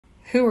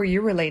Who are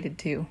you related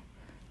to?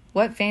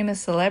 What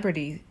famous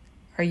celebrity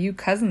are you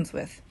cousins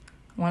with?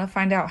 Want to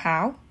find out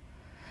how?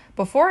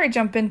 Before I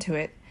jump into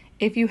it,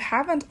 if you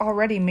haven't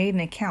already made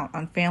an account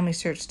on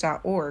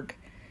FamilySearch.org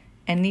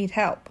and need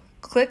help,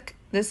 click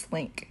this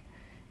link.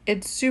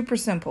 It's super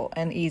simple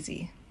and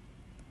easy.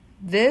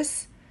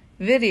 This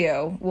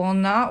video will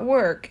not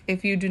work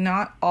if you do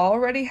not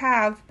already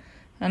have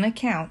an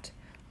account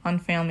on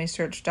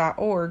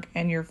FamilySearch.org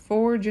and your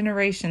 4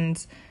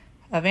 generations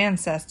of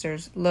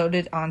ancestors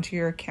loaded onto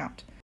your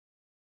account.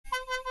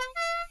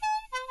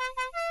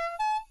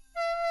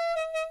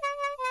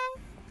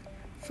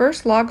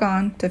 First, log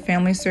on to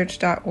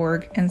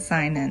FamilySearch.org and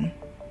sign in.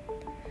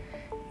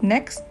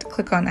 Next,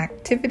 click on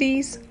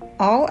Activities,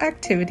 All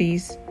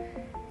Activities,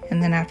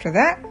 and then after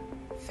that,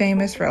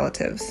 Famous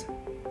Relatives.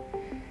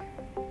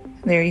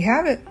 There you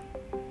have it.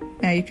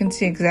 Now you can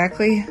see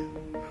exactly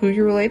who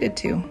you're related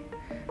to.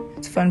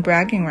 It's fun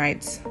bragging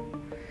rights.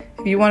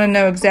 If you want to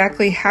know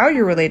exactly how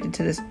you're related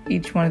to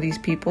each one of these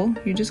people,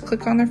 you just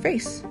click on their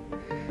face.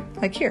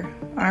 Like here,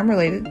 I'm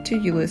related to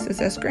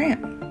Ulysses S.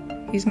 Grant.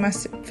 He's my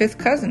 5th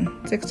cousin,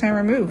 6th time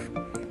removed.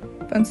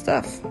 Fun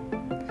stuff.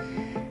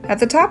 At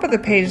the top of the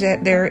page,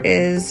 there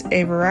is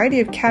a variety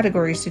of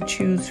categories to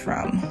choose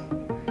from.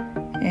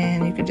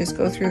 And you could just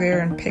go through there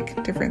and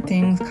pick different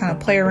things, kind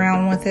of play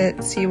around with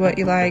it, see what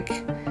you like.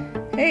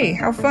 Hey,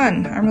 how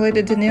fun. I'm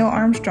related to Neil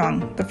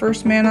Armstrong, the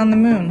first man on the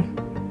moon.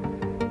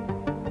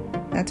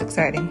 That's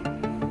exciting.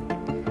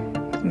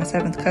 He's my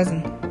 7th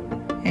cousin.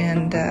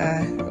 And,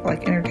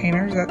 like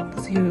entertainers,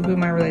 let's see who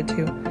am I related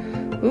to?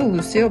 Ooh,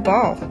 Lucille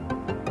Ball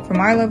from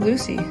I Love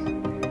Lucy.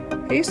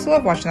 I used to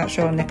love watching that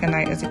show Nick at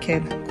Night as a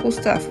kid. Cool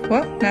stuff.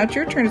 Well, now it's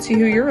your turn to see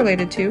who you're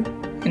related to.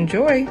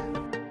 Enjoy!